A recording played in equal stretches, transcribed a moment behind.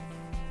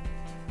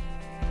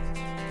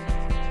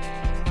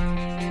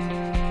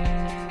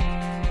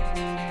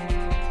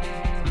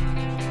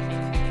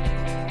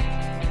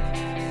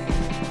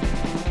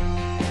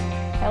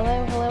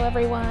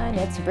everyone,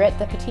 it's Britt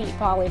the petite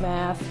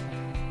polymath.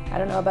 I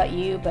don't know about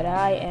you, but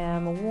I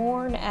am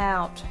worn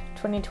out.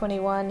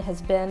 2021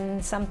 has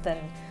been something.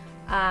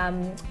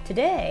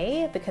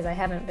 Today, because I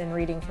haven't been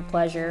reading for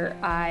pleasure,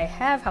 I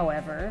have,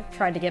 however,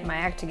 tried to get my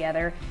act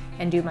together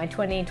and do my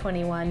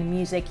 2021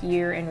 music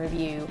year in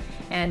review.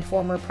 And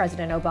former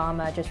President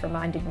Obama just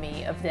reminded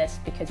me of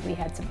this because we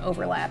had some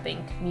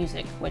overlapping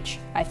music, which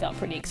I felt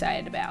pretty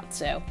excited about.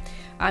 So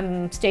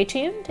stay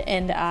tuned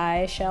and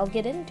I shall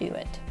get into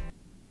it.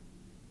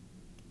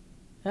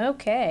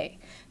 Okay,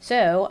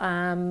 so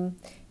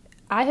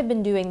I have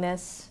been doing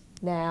this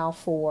now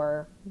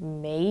for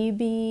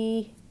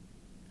maybe,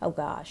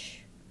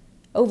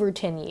 over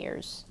 10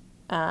 years.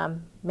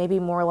 Maybe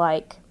more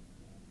like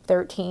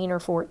 13 or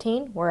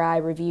 14, where I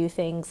review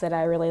things that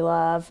I really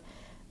love.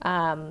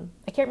 I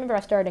can't remember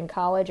if I started in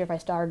college or if I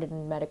started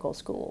in medical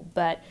school,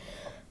 but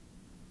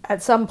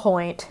at some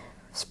point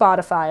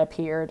Spotify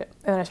appeared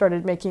and I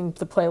started making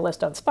the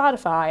playlist on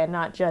Spotify and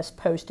not just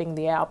posting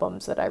the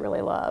albums that I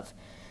really love.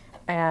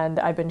 And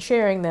I've been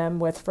sharing them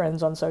with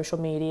friends on social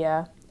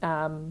media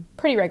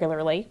pretty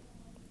regularly.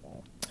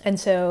 And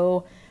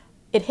so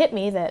it hit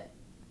me that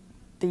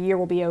the year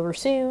will be over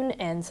soon,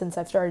 and since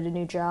I've started a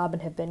new job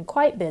and have been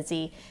quite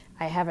busy,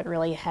 I haven't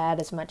really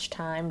had as much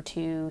time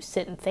to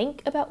sit and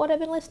think about what I've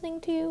been listening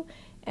to.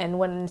 And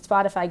when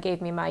Spotify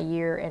gave me my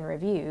year in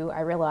review, I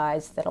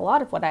realized that a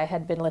lot of what I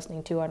had been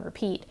listening to on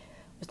repeat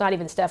was not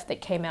even stuff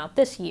that came out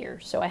this year.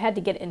 So I had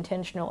to get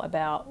intentional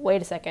about,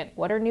 wait a second,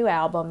 what are new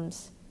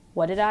albums?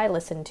 What did I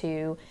listen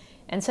to?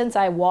 And since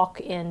I walk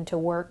into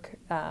work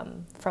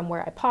from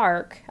where I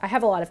park, I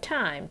have a lot of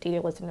time to either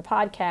listen to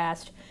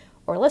podcasts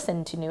or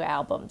listen to new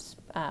albums,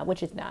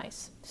 which is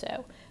nice.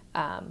 So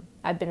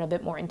I've been a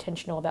bit more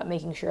intentional about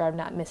making sure I'm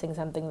not missing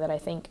something that I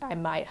think I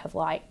might have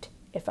liked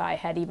if I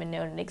had even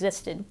known it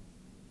existed.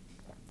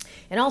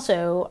 And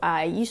also,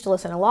 I used to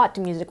listen a lot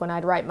to music when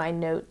I'd write my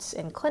notes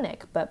in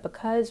clinic, but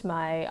because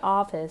my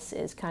office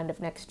is kind of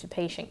next to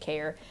patient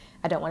care,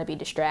 I don't want to be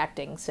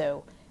distracting,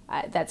 so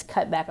that's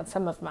cut back on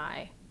some of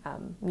my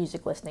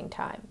music listening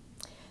time.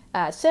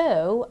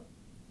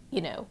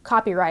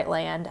 Copyright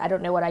land, I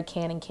don't know what I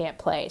can and can't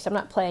play, so I'm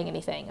not playing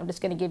anything. I'm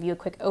just going to give you a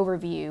quick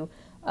overview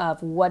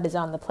of what is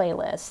on the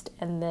playlist,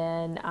 and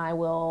then I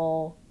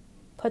will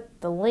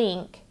put the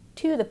link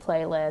to the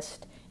playlist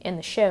in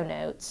the show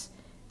notes,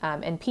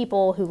 and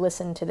people who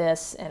listen to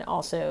this and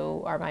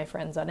also are my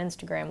friends on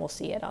Instagram will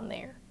see it on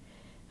there.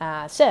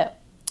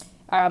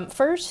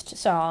 First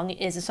song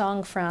is a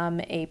song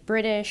from a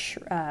British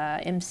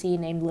MC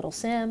named Little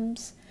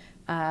Simz.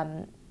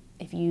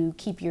 If you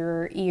keep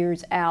your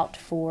ears out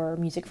for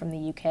music from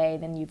the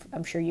UK, then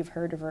I'm sure you've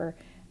heard of her.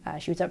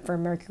 She was up for a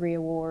Mercury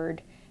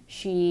Award.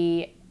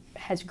 She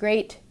has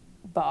great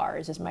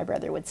bars, as my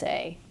brother would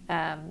say,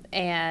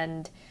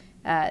 and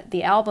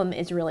the album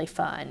is really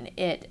fun.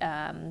 It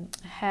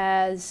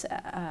has,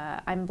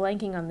 I'm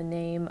blanking on the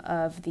name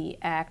of the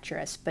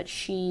actress, but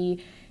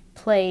she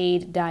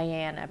played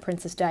Diana,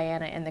 Princess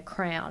Diana in The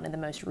Crown, in the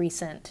most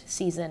recent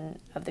season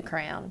of The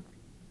Crown.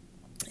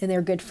 And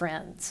they're good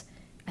friends.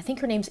 I think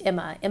her name's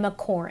Emma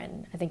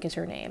Corrin, I think is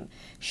her name.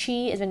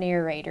 She is a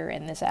narrator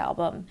in this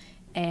album,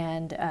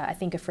 and I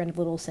think a friend of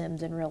Little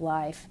Simz in real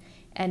life.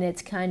 And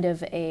it's kind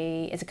of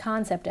it's a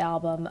concept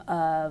album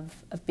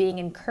of being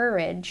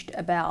encouraged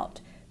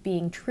about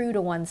being true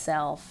to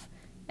oneself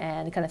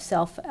and kind of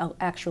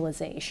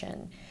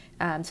self-actualization.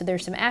 So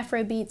there's some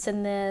Afro beats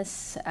in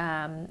this,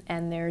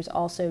 and there's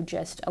also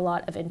just a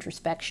lot of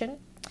introspection.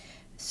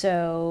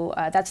 So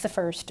that's the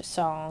first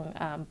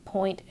song.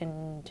 Point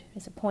and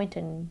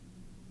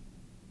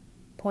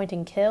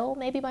Kill,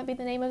 maybe might be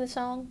the name of the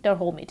song. Don't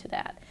hold me to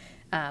that.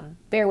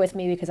 Bear with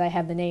me because I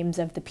have the names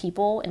of the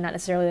people and not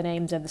necessarily the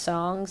names of the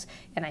songs,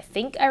 and I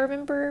think I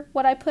remember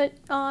what I put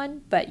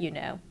on, but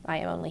I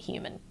am only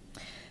human.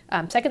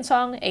 Second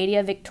song,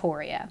 Adia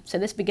Victoria. So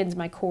this begins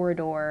my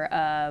corridor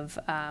of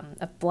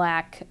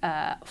black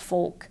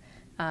folk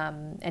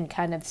and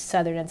kind of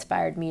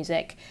Southern-inspired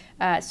music.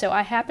 So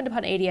I happened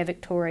upon Adia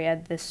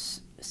Victoria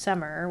this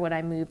summer when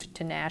I moved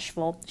to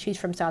Nashville. She's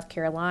from South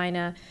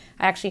Carolina.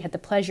 I actually had the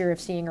pleasure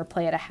of seeing her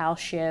play at a house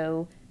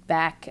show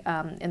back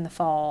in the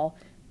fall.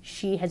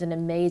 She has an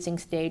amazing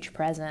stage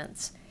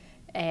presence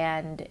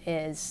and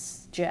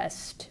is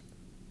just,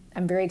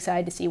 I'm very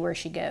excited to see where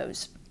she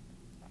goes.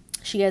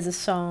 She has a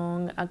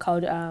song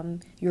called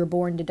You're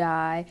Born to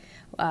Die,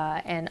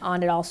 and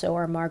on it also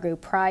are Margot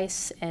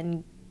Price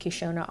and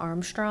Kishona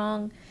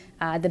Armstrong.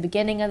 The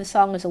beginning of the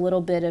song is a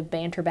little bit of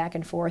banter back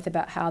and forth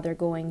about how they're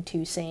going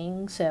to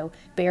sing, so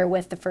bear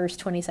with the first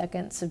 20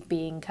 seconds of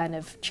being kind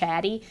of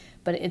chatty,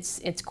 but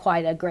it's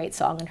quite a great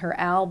song, and her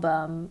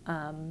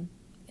album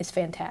is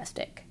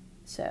fantastic,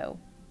 so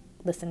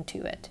listen to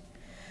it.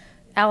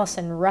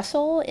 Allison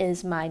Russell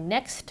is my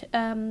next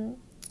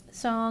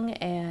song,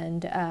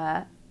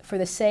 and for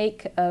the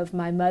sake of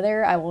my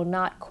mother, I will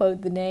not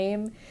quote the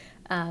name.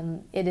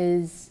 It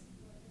is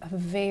a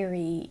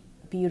very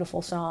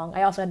beautiful song.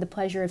 I also had the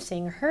pleasure of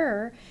seeing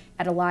her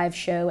at a live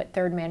show at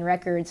Third Man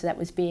Records that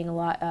was being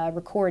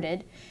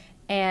recorded,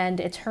 and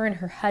it's her and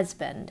her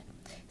husband.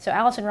 So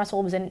Allison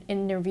Russell was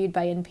interviewed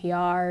by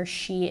NPR.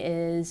 She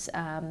is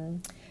a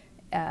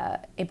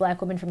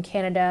black woman from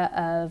Canada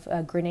of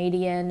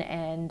Grenadian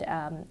and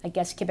I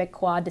guess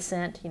Quebecois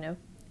descent,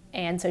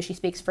 and so she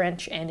speaks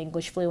French and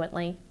English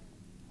fluently.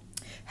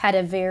 Had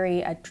a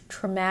very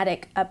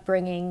traumatic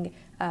upbringing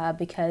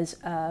because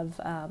of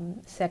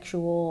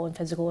sexual and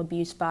physical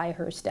abuse by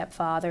her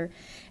stepfather.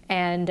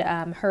 And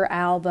her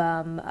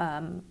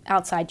album,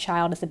 Outside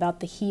Child, is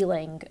about the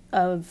healing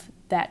of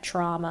that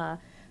trauma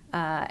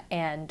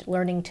and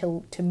learning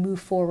to move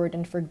forward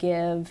and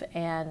forgive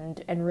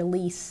and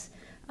release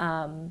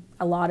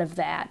a lot of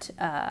that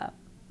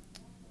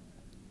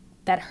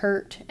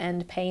hurt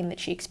and pain that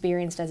she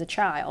experienced as a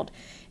child,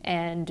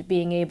 and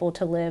being able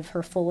to live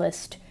her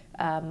fullest,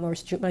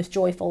 most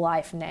joyful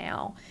life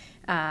now.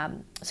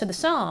 So the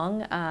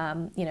song,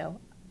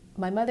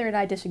 my mother and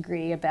I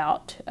disagree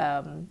about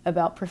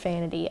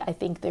profanity. I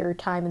think there are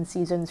time and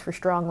seasons for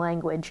strong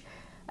language.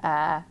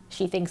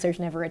 She thinks there's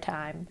never a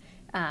time.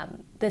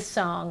 This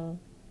song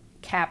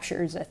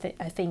captures, I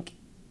think,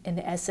 in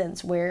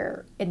essence,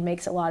 where it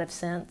makes a lot of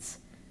sense.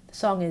 The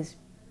song is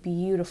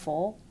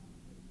beautiful,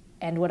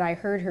 and when I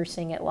heard her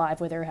sing it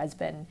live with her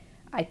husband,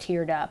 I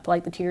teared up.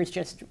 Like, the tears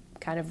just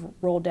kind of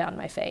rolled down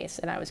my face,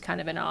 and I was kind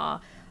of in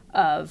awe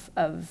of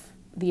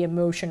the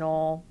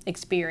emotional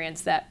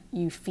experience that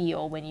you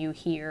feel when you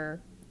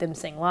hear them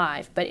sing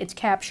live. But it's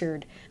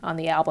captured on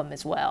the album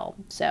as well.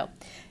 So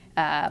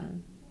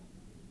I'll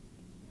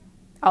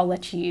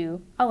let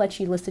you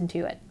listen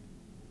to it.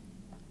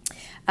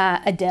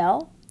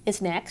 Adele is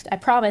next. I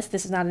promise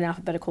this is not in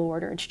alphabetical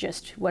order. It's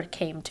just what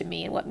came to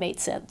me and what made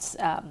sense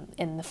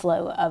in the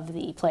flow of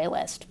the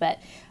playlist. But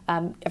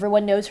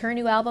everyone knows her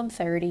new album,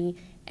 30,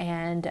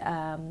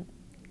 and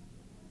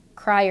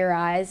Cry Your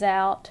Eyes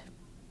Out.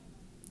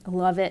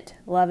 Love it,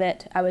 love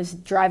it. I was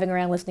driving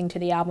around listening to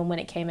the album when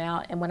it came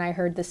out, and when I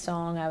heard this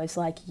song, I was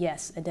like,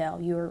 yes,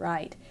 Adele, you were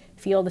right.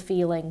 Feel the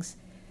feelings.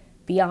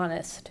 Be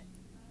honest.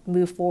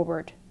 Move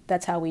forward.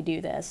 That's how we do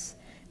this.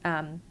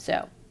 What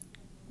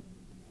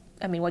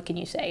can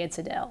you say? It's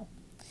Adele.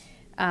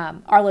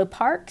 Arlo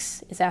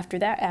Parks is after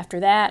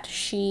that.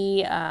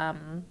 She, I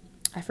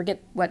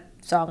forget what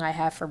song I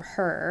have from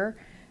her.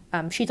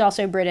 She's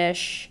also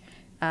British,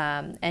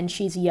 and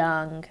she's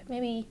young,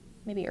 maybe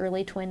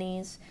early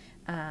 20s.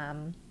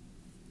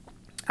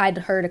 I'd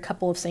heard a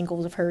couple of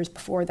singles of hers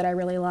before that I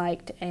really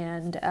liked,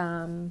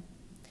 and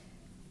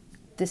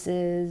this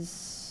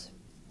is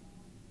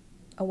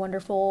a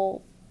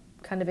wonderful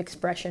kind of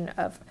expression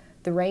of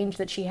the range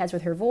that she has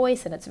with her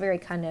voice, and it's very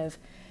kind of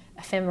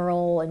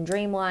ephemeral and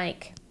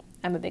dreamlike.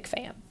 I'm a big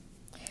fan.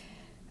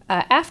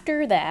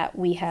 After that,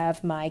 we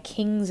have my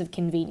Kings of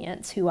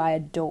Convenience, who I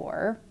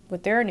adore,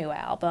 with their new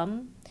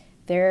album.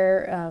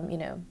 They're,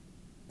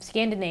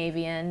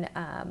 Scandinavian,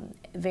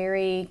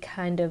 very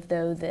kind of,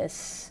 though,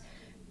 this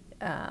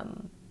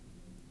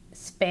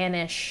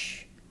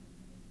Spanish,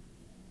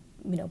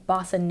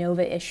 bossa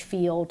nova-ish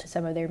feel to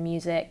some of their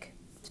music.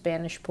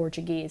 Spanish,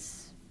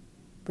 Portuguese,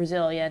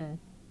 Brazilian,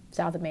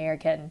 South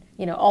American,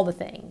 all the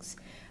things.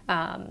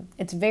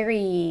 It's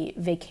very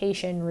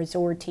vacation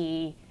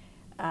resorty.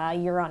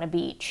 You're on a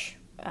beach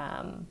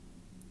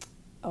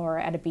or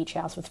at a beach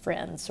house with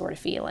friends sort of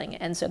feeling.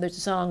 And so there's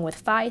a song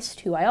with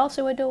Feist, who I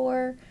also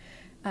adore.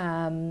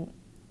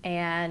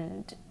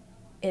 And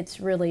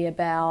it's really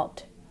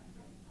about,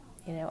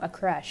 a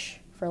crush,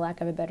 for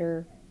lack of a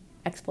better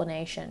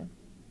explanation.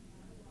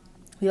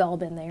 We've all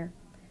been there.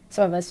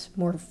 Some of us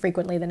more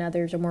frequently than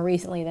others, or more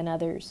recently than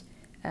others.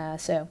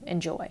 So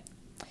enjoy.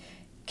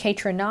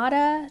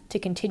 Kaytranada, to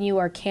continue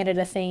our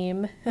Canada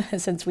theme,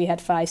 since we had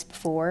Feist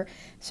before.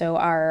 So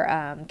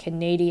our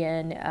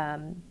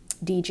Canadian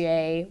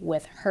DJ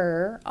with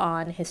her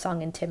on his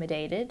song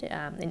Intimidated,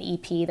 an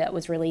EP that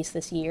was released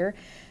this year.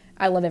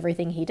 I love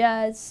everything he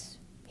does.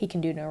 He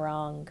can do no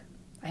wrong.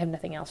 I have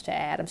nothing else to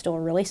add. I'm still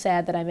really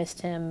sad that I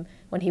missed him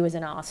when he was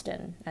in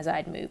Austin, as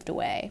I'd moved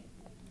away.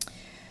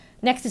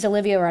 Next is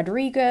Olivia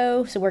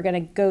Rodrigo. So we're going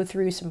to go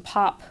through a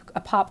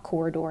pop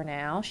corridor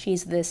now.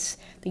 She's the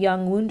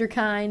young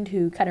wunderkind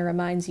who kind of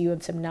reminds you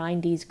of some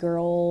 90s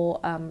girl,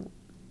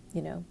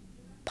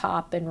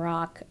 pop and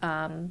rock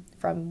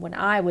from when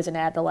I was an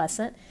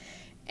adolescent.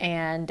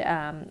 And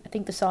I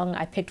think the song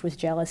I picked was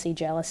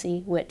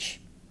Jealousy, which,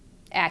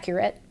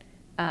 accurate.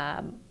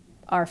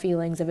 Our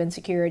feelings of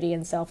insecurity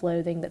and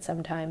self-loathing that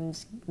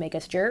sometimes make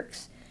us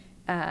jerks,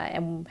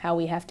 and how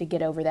we have to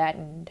get over that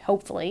and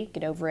hopefully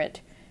get over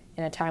it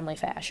in a timely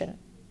fashion.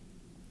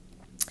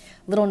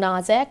 Lil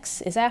Nas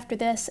X is after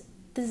this.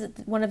 This is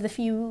one of the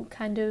few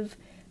kind of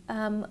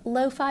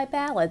lo-fi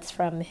ballads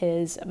from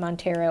his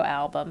Montero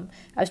album.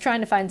 I was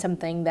trying to find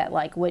something that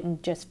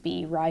wouldn't just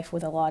be rife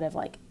with a lot of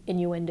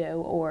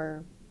innuendo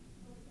or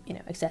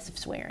excessive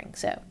swearing.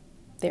 So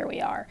there we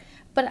are.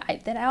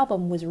 But that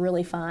album was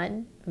really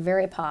fun,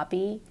 very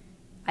poppy.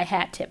 I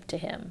hat tip to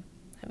him.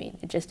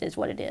 It just is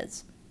what it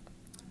is.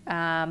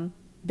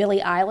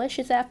 Billie Eilish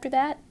is after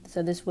that.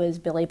 So this was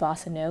Billie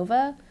Bossa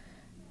Nova.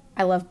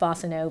 I love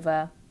Bossa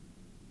Nova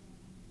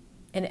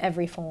in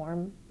every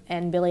form,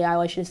 and Billie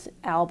Eilish's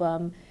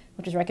album,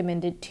 which was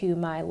recommended to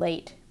my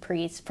late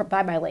priest,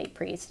 by my late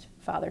priest,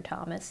 Father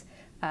Thomas,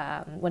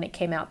 when it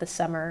came out this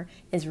summer,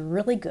 is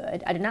really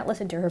good. I did not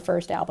listen to her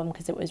first album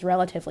because it was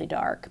relatively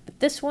dark, but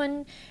this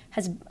one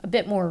has a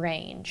bit more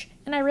range,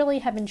 and I really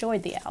have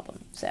enjoyed the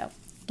album. So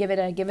give it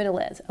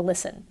a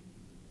listen.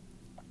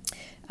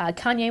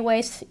 Kanye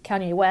West, I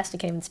can't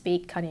even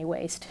speak, Kanye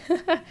West.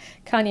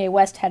 Kanye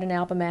West had an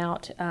album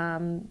out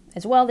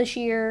as well this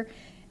year.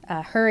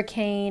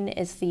 Hurricane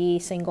is the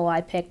single I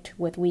picked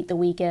with The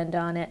Weeknd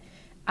on it.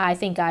 I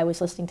think I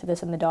was listening to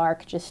this in the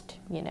dark, just,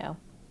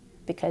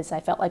 because I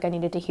felt like I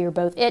needed to hear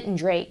both it and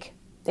Drake.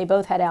 They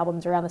both had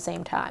albums around the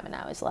same time, and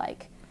I was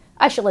like,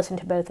 I should listen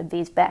to both of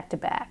these back to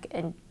back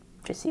and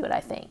just see what I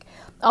think.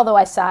 Although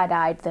I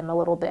side-eyed them a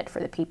little bit for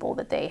the people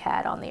that they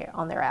had on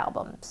their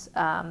albums.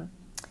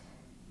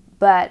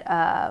 But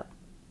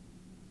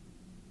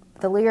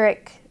the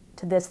lyric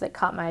to this that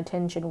caught my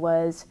attention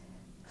was,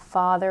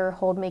 "Father,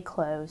 hold me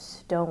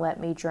close, don't let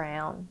me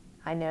drown,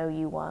 I know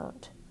you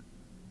won't."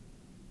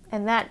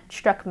 And that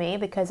struck me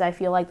because I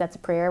feel like that's a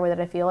prayer that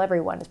I feel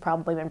everyone has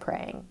probably been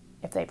praying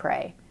if they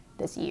pray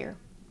this year.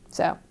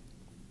 So,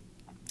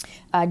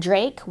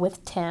 Drake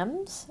with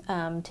Thames.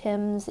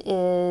 Thames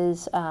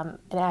is an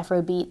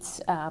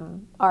Afrobeats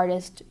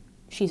artist.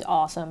 She's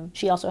awesome.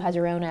 She also has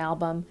her own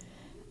album.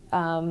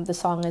 The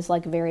song is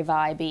like very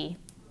vibey.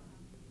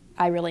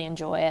 I really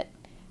enjoy it.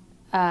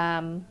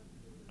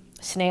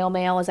 Snail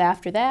Mail is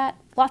after that.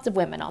 Lots of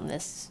women on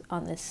this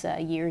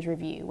year's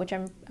review, which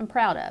I'm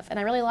proud of, and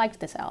I really liked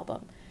this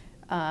album.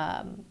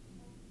 Kind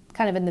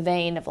of in the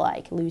vein of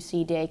like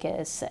Lucy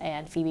Dacus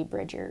and Phoebe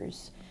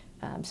Bridgers,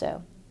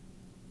 so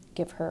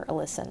give her a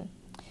listen.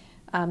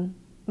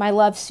 My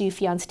love,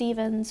 Sufjan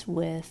Stevens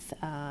with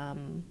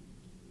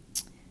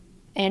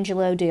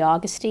Angelo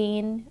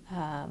DeAugustine.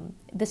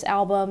 This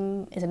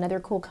album is another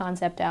cool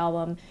concept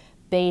album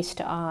based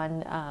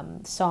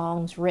on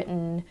songs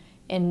written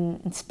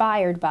and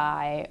inspired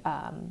by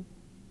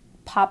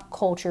pop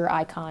culture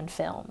icon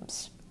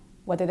films,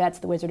 whether that's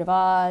The Wizard of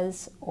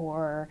Oz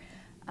or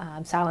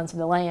Silence of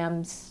the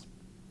Lambs,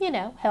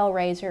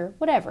 Hellraiser,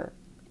 whatever.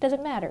 It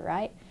doesn't matter,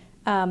 right?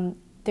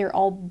 They're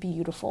all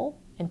beautiful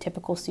in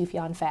typical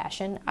Sufjan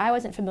fashion. I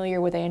wasn't familiar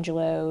with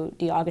Angelo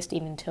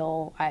DeAugustine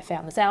until I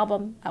found this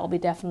album. I will be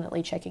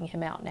definitely checking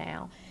him out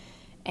now.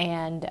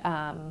 And,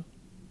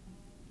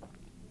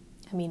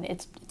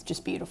 it's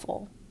just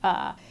beautiful.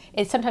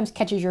 It sometimes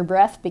catches your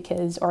breath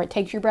or it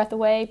takes your breath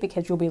away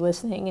because you'll be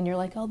listening and you're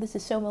like, oh, this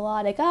is so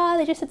melodic.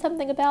 They just said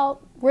something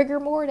about rigor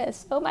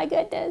mortis. Oh my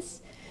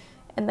goodness.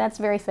 And that's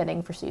very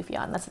fitting for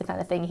Sufjan. That's the kind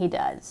of thing he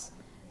does.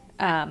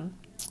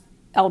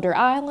 Elder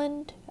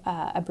Island,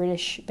 a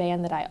British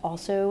band that I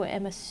also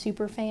am a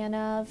super fan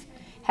of,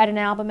 had an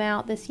album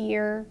out this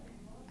year.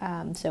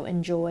 So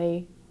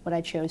enjoy what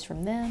I chose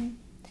from them.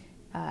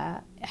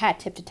 Hat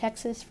Tip to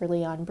Texas for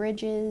Leon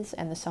Bridges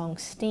and the song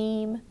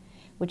Steam,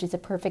 which is a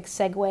perfect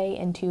segue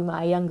into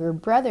my younger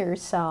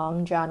brother's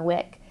song, John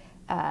Wick.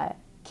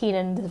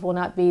 Keenan, this will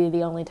not be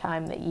the only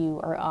time that you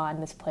are on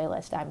this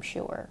playlist, I'm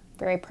sure.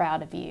 Very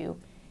proud of you.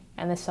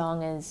 And the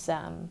song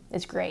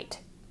is great.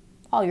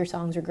 All your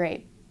songs are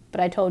great,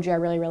 but I told you I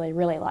really, really,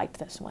 really liked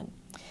this one.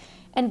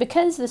 And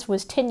because this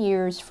was 10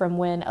 years from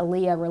when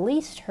Aaliyah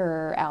released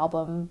her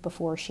album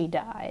before she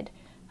died,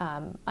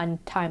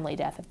 untimely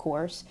death, of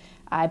course,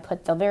 I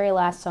put the very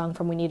last song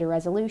from We Need a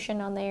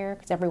Resolution on there,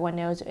 because everyone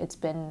knows it's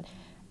been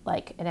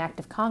like an act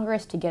of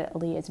Congress to get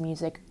Aaliyah's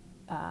music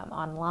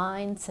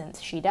online since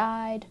she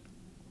died.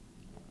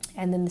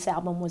 And then this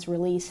album was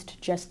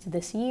released just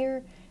this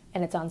year,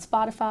 and it's on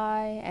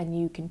Spotify, and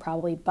you can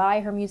probably buy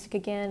her music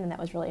again, and that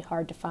was really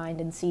hard to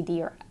find in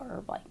CD or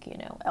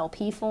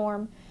LP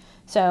form.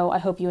 So I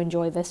hope you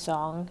enjoy this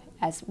song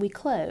as we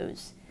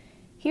close.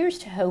 Here's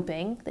to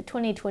hoping that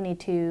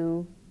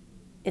 2022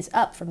 is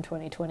up from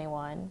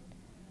 2021,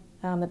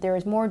 that there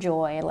is more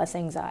joy and less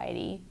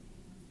anxiety,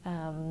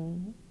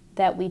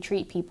 that we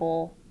treat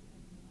people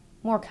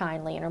more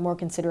kindly and are more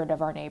considerate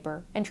of our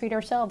neighbor and treat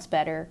ourselves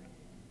better.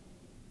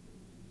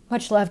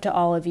 Much love to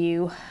all of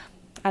you.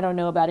 I don't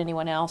know about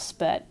anyone else,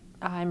 but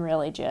I'm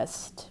really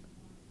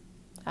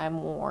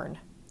I'm worn.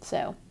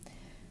 So,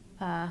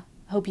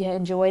 hope you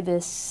enjoy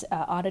this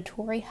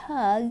auditory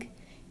hug,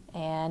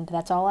 and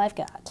that's all I've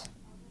got.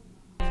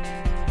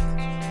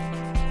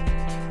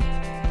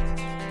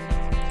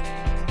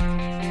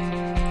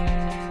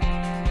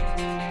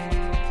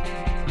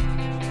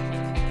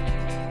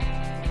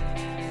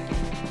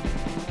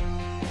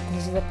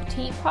 This is the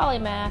petite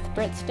polymath,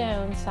 Britt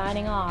Stone,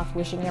 signing off,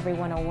 wishing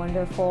everyone a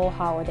wonderful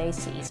holiday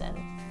season.